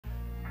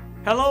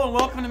Hello and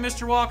welcome to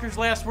Mr. Walker's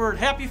Last Word.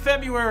 Happy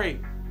February!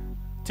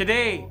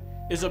 Today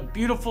is a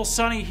beautiful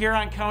sunny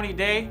Huron County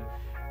day.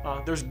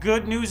 There's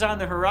good news on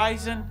the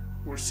horizon.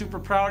 We're super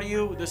proud of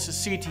you. This is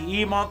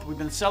CTE month. We've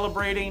been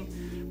celebrating.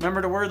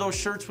 Remember to wear those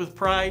shirts with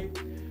pride.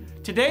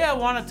 Today I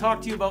want to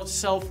talk to you about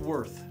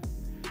self-worth.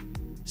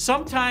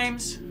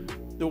 Sometimes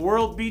the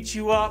world beats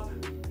you up.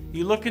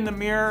 You look in the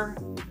mirror.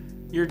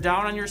 You're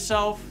down on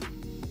yourself.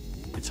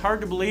 It's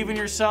hard to believe in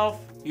yourself.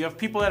 You have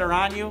people that are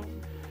on you.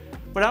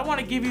 But I want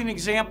to give you an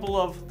example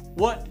of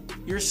what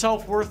your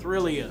self-worth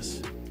really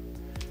is.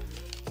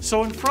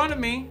 So in front of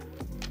me,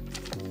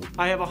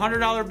 I have a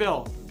 $100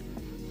 bill.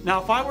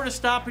 Now, if I were to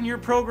stop in your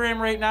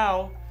program right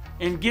now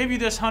and give you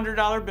this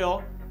 $100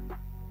 bill,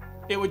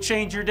 it would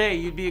change your day.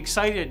 You'd be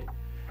excited.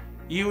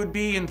 You would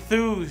be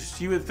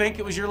enthused. You would think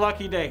it was your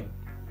lucky day.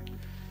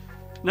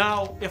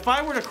 Now, if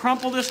I were to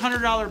crumple this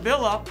 $100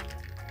 bill up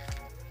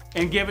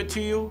and give it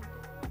to you,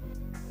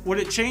 would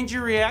it change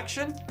your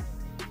reaction?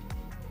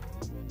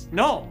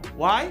 No.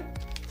 Why?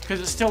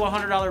 Because it's still a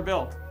 $100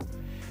 bill.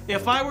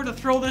 If I were to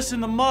throw this in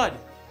the mud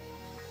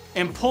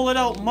and pull it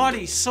out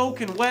muddy,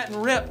 soaking wet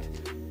and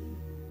ripped,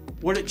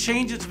 would it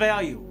change its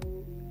value?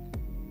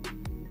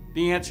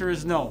 The answer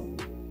is no.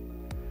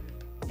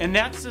 And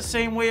that's the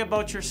same way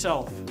about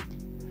yourself.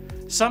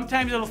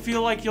 Sometimes it'll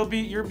feel like you're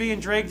being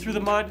dragged through the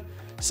mud.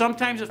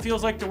 Sometimes it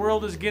feels like the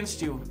world is against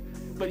you.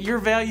 But your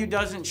value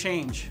doesn't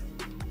change.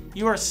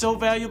 You are so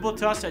valuable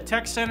to us at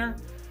Tech Center.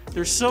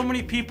 There's so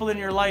many people in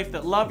your life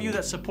that love you,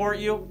 that support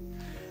you.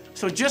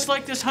 So just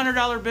like this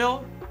 $100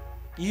 bill,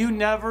 you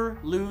never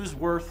lose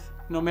worth,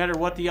 no matter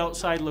what the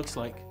outside looks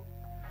like.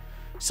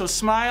 So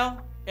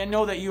smile and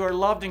know that you are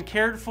loved and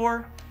cared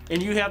for,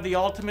 and you have the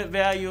ultimate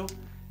value,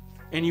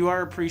 and you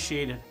are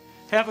appreciated.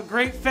 Have a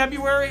great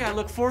February. I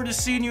look forward to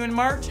seeing you in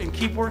March, and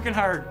keep working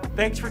hard.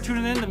 Thanks for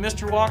tuning in to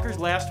Mr. Walker's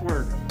Last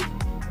Word.